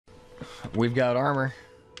We've got armor.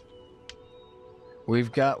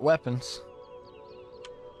 We've got weapons.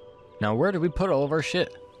 Now, where do we put all of our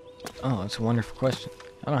shit? Oh, that's a wonderful question.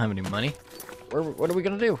 I don't have any money. What are we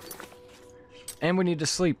gonna do? And we need to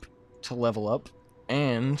sleep to level up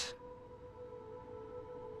and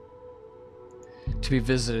to be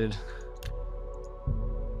visited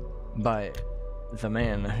by the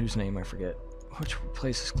man whose name I forget. Which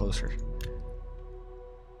place is closer?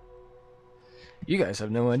 You guys have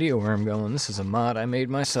no idea where I'm going. This is a mod I made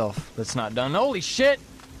myself that's not done. Holy shit!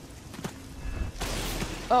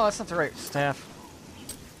 Oh, that's not the right staff.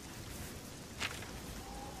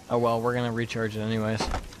 Oh well, we're gonna recharge it anyways.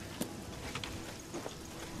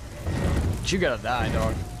 But you gotta die,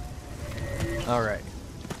 dog. Alright.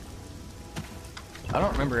 I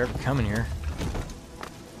don't remember ever coming here.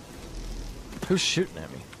 Who's shooting at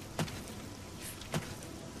me?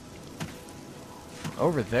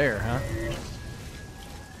 Over there, huh?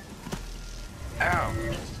 Ow!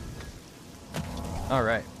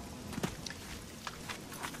 Alright.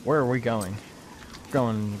 Where are we going?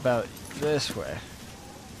 Going about this way.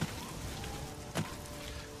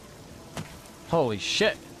 Holy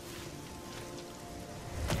shit!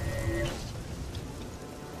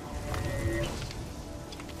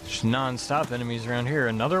 There's non-stop enemies around here.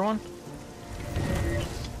 Another one?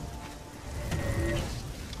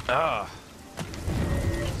 Ah.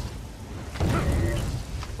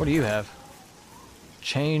 What do you have?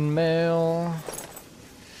 Chainmail.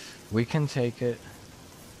 We can take it.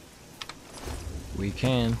 We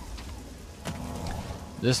can.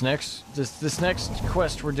 This next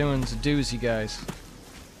quest we're doing is a doozy, guys.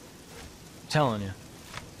 I'm telling you.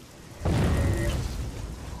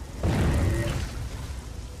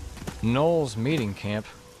 Noel's meeting camp.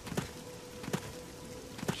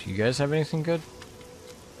 Do you guys have anything good?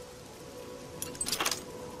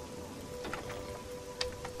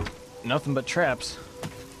 Nothing but traps.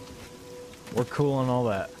 We're cool on all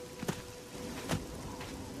that.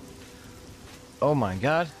 Oh my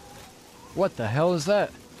god. What the hell is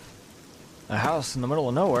that? A house in the middle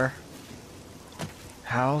of nowhere.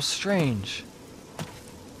 How strange.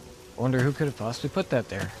 Wonder who could have possibly put that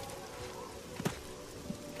there.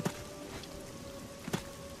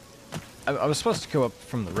 I was supposed to go up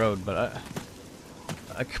from the road, but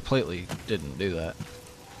I completely didn't do that.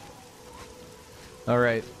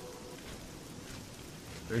 Alright.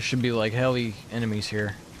 There should be like heli enemies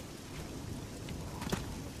here.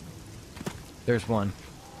 There's one.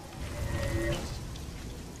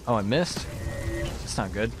 Oh, I missed? That's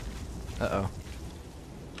not good. Uh-oh.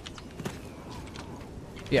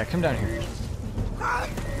 Yeah, come down here.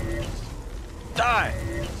 Die!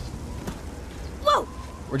 Whoa!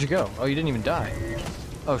 Where'd you go? Oh, you didn't even die.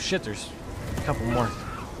 Oh shit, there's a couple more.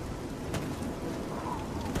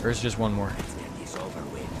 There's just one more.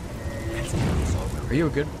 Are you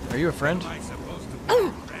a friend?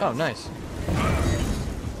 Oh, nice.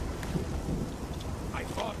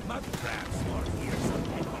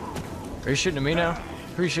 Are you shooting at me now?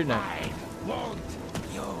 Who are you shooting at?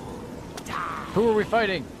 Who are we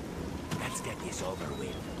fighting? Let's get this over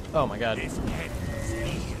with. Oh my god.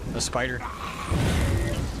 A spider.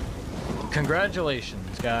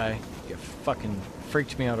 Congratulations, guy. You fucking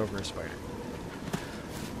freaked me out over a spider.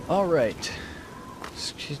 Alright.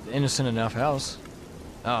 She's innocent enough house.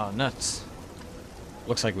 Oh, nuts.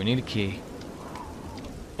 Looks like we need a key.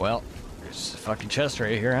 Well, there's a fucking chest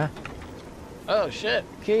right here, huh? Oh shit,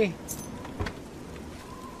 key.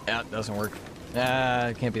 Yeah, it doesn't work.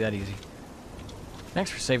 It can't be that easy. Thanks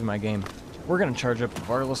for saving my game. We're gonna charge up the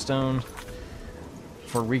Varla Stone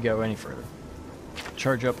before we go any further.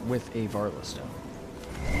 Charge up with a Varla Stone.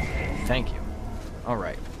 Thank you.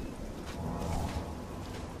 Alright.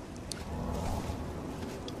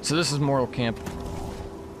 So this is Mortal Camp,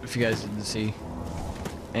 if you guys didn't see.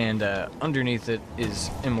 And underneath it is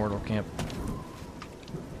Immortal Camp.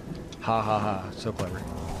 Ha ha ha, so clever.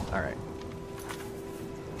 Alright.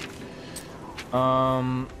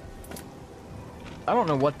 I don't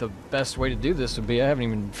know what the best way to do this would be. I haven't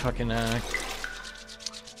even fucking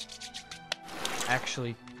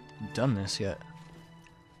actually done this yet.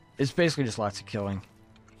 It's basically just lots of killing.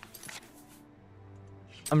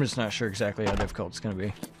 I'm just not sure exactly how difficult it's gonna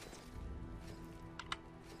be.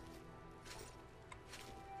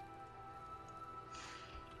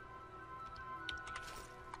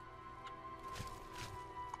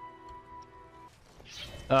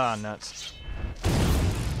 Ah, nuts.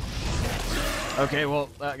 Okay, well,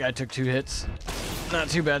 that guy took 2 hits. Not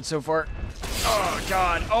too bad so far. Oh,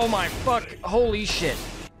 God. Oh, my fuck. Holy shit.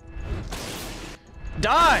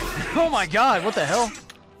 Die! Oh, my God. What the hell?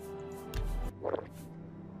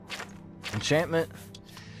 Enchantment.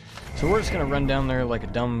 So we're just gonna run down there like a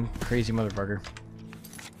dumb, crazy motherfucker.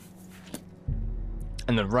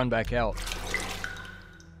 And then run back out.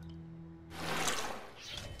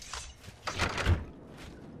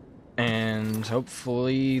 And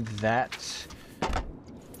hopefully that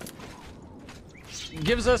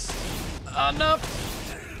gives us enough.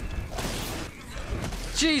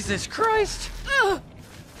 Jesus Christ! Ugh.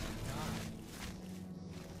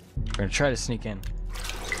 We're gonna try to sneak in.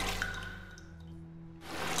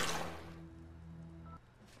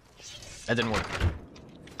 That didn't work.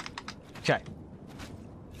 Okay.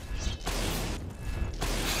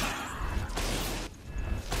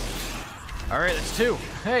 Alright, that's 2.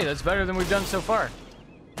 Hey, that's better than we've done so far.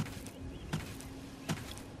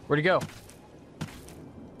 Where'd he go?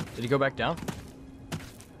 Did he go back down?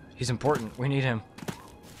 He's important. We need him.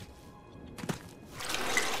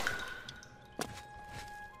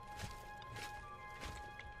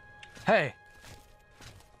 Hey!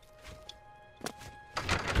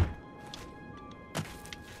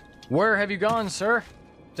 Where have you gone, sir?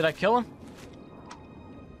 Did I kill him?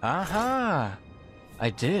 Aha! I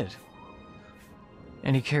did.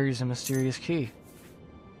 And he carries a mysterious key.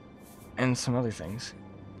 And some other things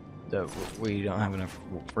that we don't have enough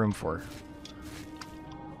room for.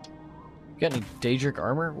 Got any Daedric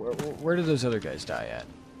armor? Where did those other guys die at?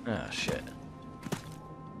 Ah, shit.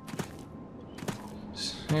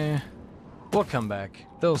 We'll come back.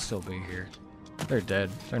 They'll still be here. They're dead.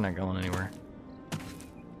 They're not going anywhere.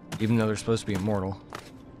 Even though they're supposed to be immortal.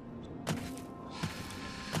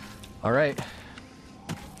 Alright.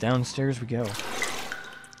 Downstairs we go.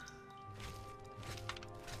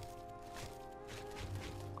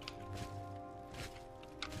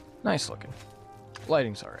 Nice looking.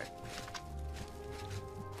 Lighting's alright.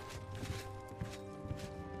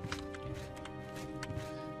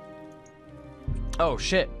 Oh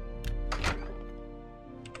shit.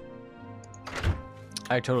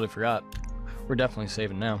 I totally forgot. We're definitely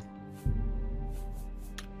saving now.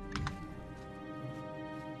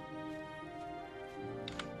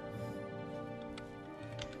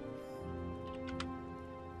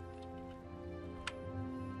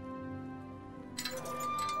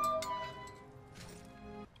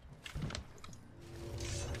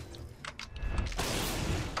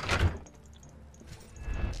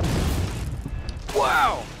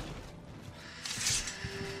 Wow!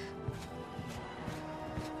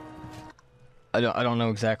 I don't know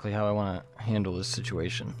exactly how I want to handle this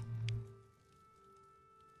situation.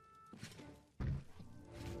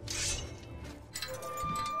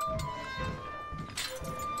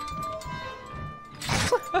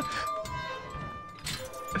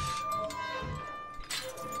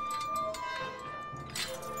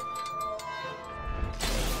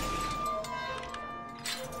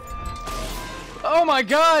 Oh my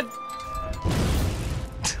god!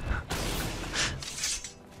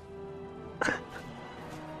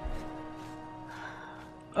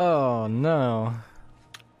 Oh no.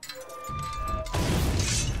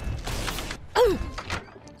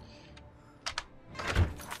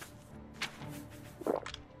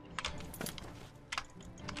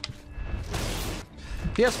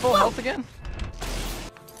 He has full health again?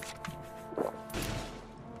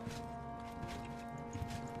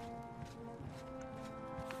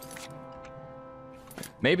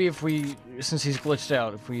 Maybe if we, since he's glitched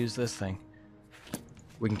out, if we use this thing,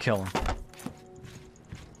 we can kill him.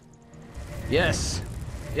 Yes!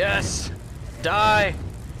 Yes! Die!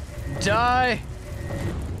 Die!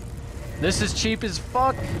 This is cheap as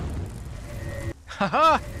fuck!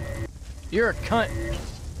 Haha! You're a cunt!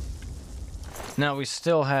 Now we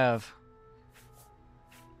still have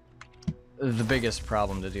the biggest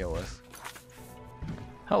problem to deal with.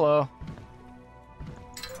 Hello.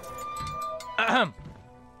 Ahem!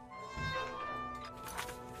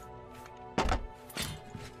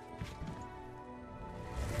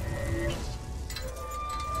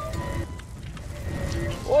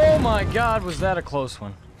 Oh my god, was that a close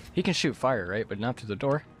one. He can shoot fire, right? But not through the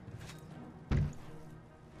door.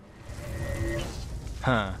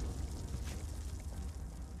 Huh.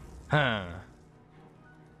 Huh.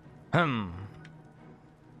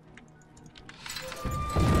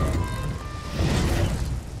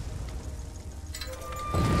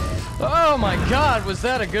 Oh my god, was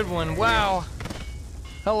that a good one? Wow.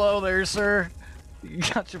 Hello there, sir. You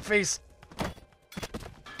got your face.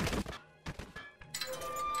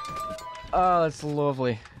 Oh, that's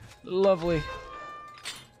lovely. Lovely.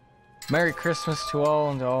 Merry Christmas to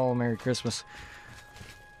all, and to all Merry Christmas.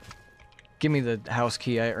 Give me the house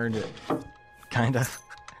key, I earned it. Kinda.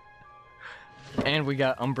 And we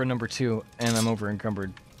got Umbra number 2, and I'm over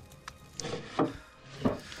encumbered.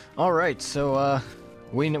 Alright, so,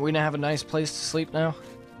 We have a nice place to sleep now.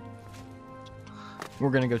 We're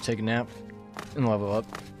gonna go take a nap and level up.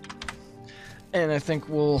 And I think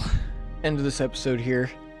we'll end this episode here.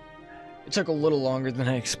 It took a little longer than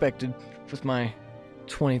I expected with my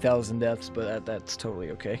 20,000 deaths, but that's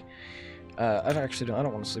totally okay. I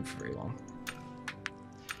don't want to sleep for very long.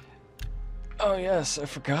 Oh yes, I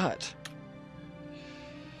forgot.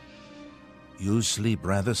 You sleep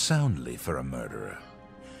rather soundly for a murderer.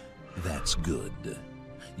 That's good.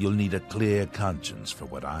 You'll need a clear conscience for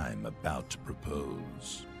what I'm about to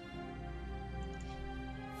propose.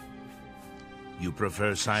 You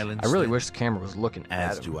prefer silence? I really then? wish the camera was looking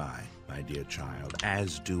at As him. do I, my dear child.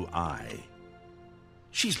 As do I.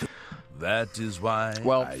 That is why.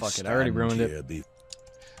 Well, fuck it. I already ruined it.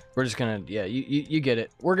 We're just gonna, yeah, you get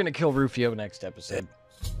it. We're gonna kill Rufio next episode.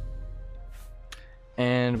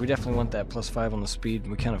 And we definitely want that +5 on the speed.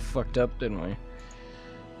 We kind of fucked up, didn't we?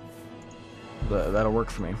 But that'll work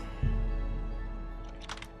for me.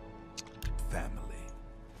 Family.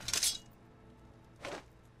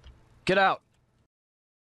 Get out!